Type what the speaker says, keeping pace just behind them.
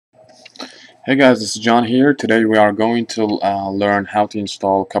Hey guys, this is John here. Today we are going to learn how to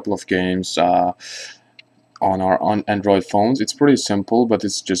install a couple of games on Android phones. It's pretty simple, but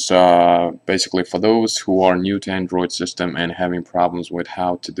it's just basically for those who are new to Android system and having problems with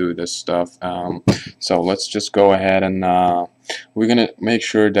how to do this stuff. So let's just go ahead and we're gonna make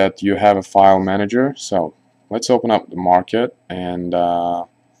sure that you have a file manager. So let's open up the market, and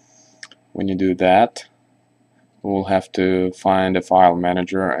when you do that, we'll have to find a file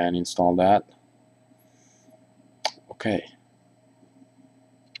manager and install that. Okay.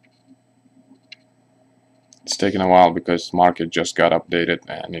 It's taken a while because market just got updated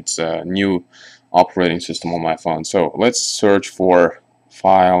and it's a new operating system on my phone. So let's search for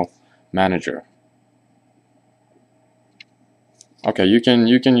file manager. Okay, you can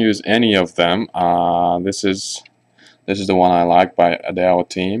use any of them. This is the one I like by Adele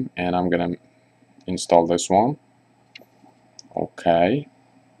Team, and I'm gonna install this one. Okay,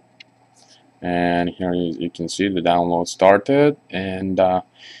 and here you can see the download started, and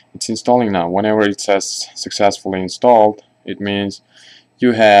it's installing now. Whenever it says successfully installed, it means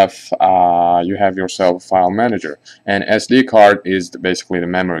you have yourself a file manager, and SD card is basically the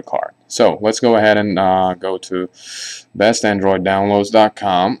memory card. So let's go ahead and go to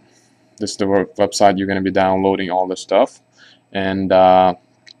bestandroiddownloads.com. This is the website you're going to be downloading all the stuff, and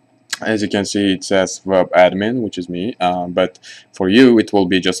as you can see, it says web admin, which is me, but for you it will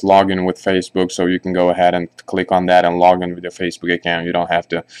be just login with Facebook, so you can go ahead and click on that and log in with your Facebook account. You don't have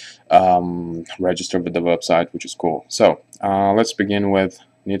to register with the website, which is cool. So let's begin with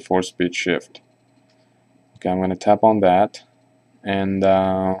Need for Speed Shift. Okay, I'm going to tap on that, and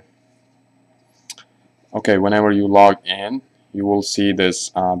okay, whenever you log in, you will see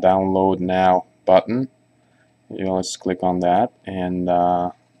this download now button. Let's click on that, and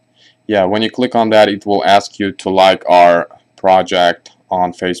yeah, when you click on that, it will ask you to like our project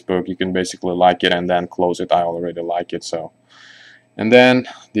on Facebook. You can basically like it and then close it. I already like it, so. And then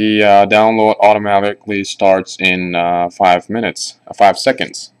the download automatically starts in 5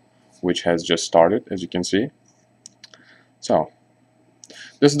 seconds, which has just started, as you can see. So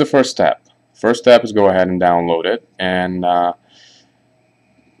this is the first step. First step is go ahead and download it. And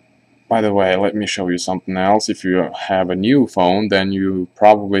by the way, let me show you something else. If you have a new phone, then you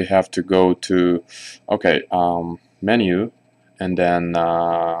probably have to go to, okay, menu, and then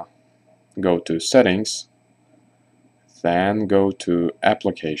go to settings, then go to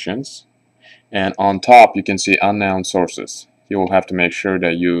applications, and on top you can see unknown sources. You will have to make sure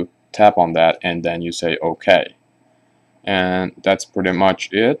that you tap on that and then you say OK. And that's pretty much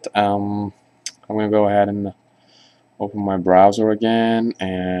it. I'm going to go ahead and open my browser again,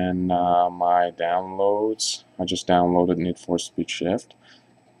 and my downloads. I just downloaded Need for Speed Shift,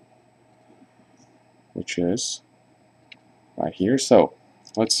 which is right here. So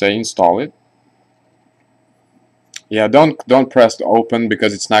let's say install it. Yeah, don't press the open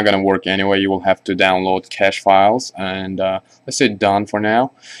because it's not gonna work anyway. You will have to download cache files, and let's say done for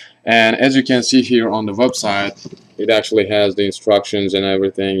now. And as you can see here on the website, it actually has the instructions and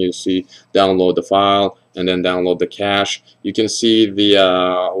everything. You see download the file and then download the cache. You can see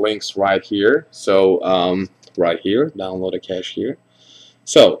the links right here. So right here, download a cache here.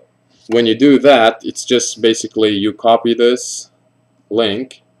 So when you do that, it's just basically you copy this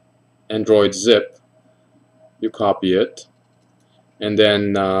link, Android zip, you copy it, and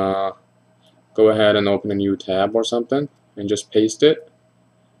then go ahead and open a new tab or something and just paste it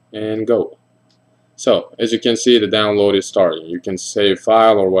and go. So as you can see, the download is starting. You can save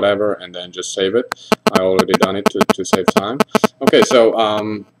file or whatever and then just save it. I already done it to save time. Okay, so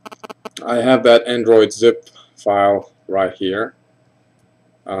I have that Android zip file right here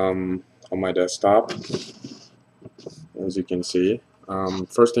on my desktop, as you can see.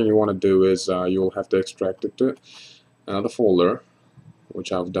 First thing you want to do is you will have to extract it to another folder,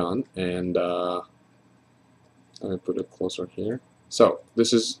 which I've done, and let me put it closer here. So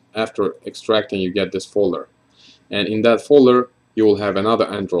this is after extracting, you get this folder, and in that folder you will have another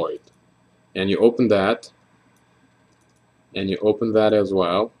Android, and you open that, and you open that as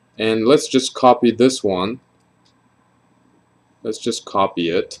well, and let's just copy this one. Let's just copy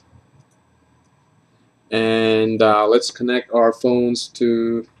it, and let's connect our phones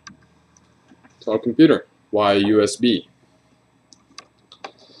to our computer via USB.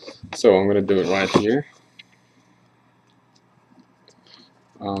 So I'm gonna do it right here.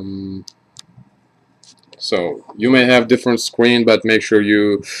 So you may have different screen, but make sure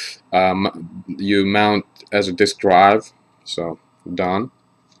you you mount as a disk drive. So done.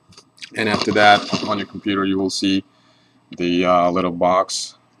 And after that, on your computer, you will see the little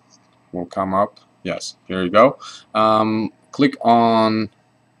box will come up. Yes, here you go. Click on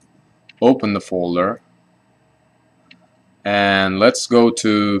open the folder, and let's go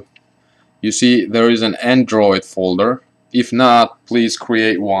to, you see there is an Android folder. If not, please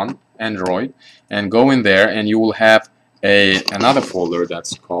create one, Android, and go in there, and you will have another folder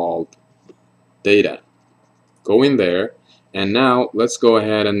that's called data. Go in there, and now let's go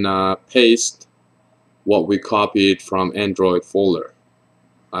ahead and paste what we copied from Android folder.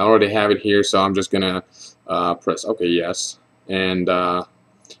 I already have it here, so I'm just gonna press OK, yes, and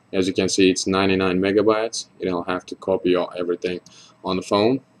as you can see, it's 99 megabytes. You don't have to copy everything on the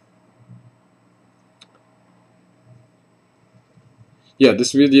phone. Yeah,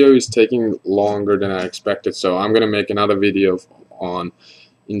 this video is taking longer than I expected, so I'm gonna make another video on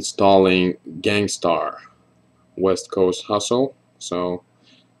installing Gangstar West Coast Hustle. So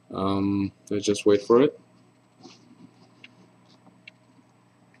let's just wait for it.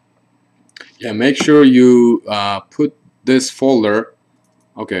 Yeah, make sure you put this folder.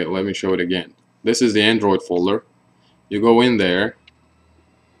 Okay, let me show it again. This is the Android folder. You go in there.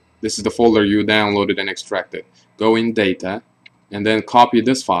 This is the folder you downloaded and extracted. Go in data, and then copy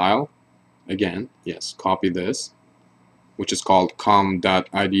this file. Again, yes, copy this, which is called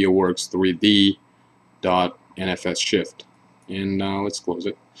com.ideaworks3d.nfs shift. And let's close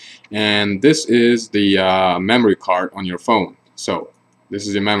it. And this is the memory card on your phone. So this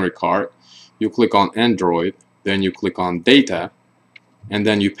is the memory card. You click on Android, then you click on data, and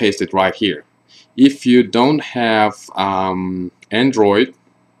then you paste it right here. If you don't have Android,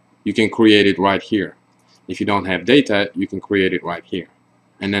 you can create it right here. If you don't have data, you can create it right here.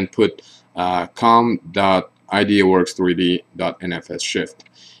 And then put com.ideaworks3d.nfs shift.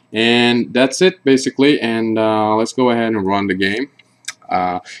 And that's it basically. And let's go ahead and run the game.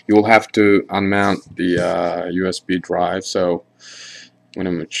 You will have to unmount the USB drive. So when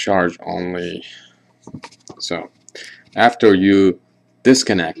I'm charge only. So after you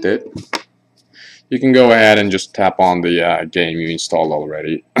disconnect it, you can go ahead and just tap on the game you installed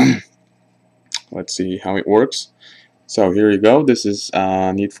already. Let's see how it works. So here you go. This is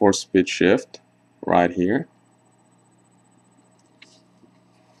Need for Speed Shift right here.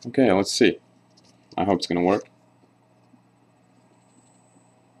 Okay, let's see. I hope it's gonna work.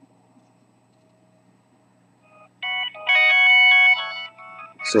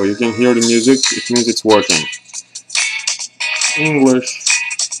 So you can hear the music. It means it's working. English.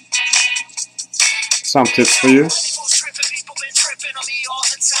 Some tips for you.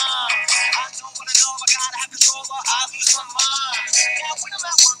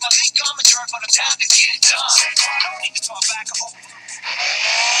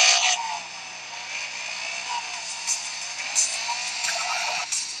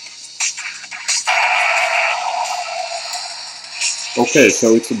 Okay,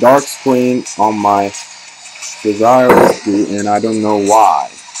 so it's a dark screen on my Desire HD, and I don't know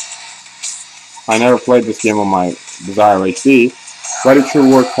why. I never played this game on my Desire HD, but it should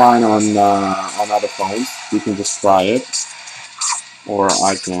work fine on other phones. You can just try it, or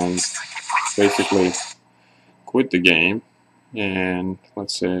I can basically quit the game and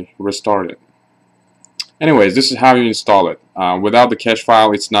let's say restart it. Anyways, this is how you install it. Without the cache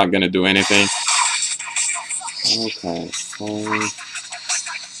file, it's not gonna do anything. Okay, so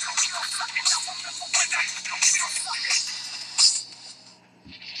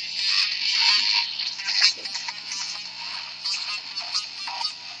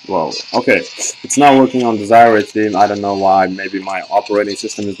whoa, okay, it's not working on Desire HD. I don't know why. Maybe my operating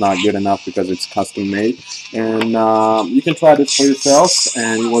system is not good enough because it's custom made. And you can try this for yourselves.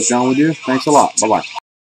 And it was done with you. Thanks a lot. Bye bye.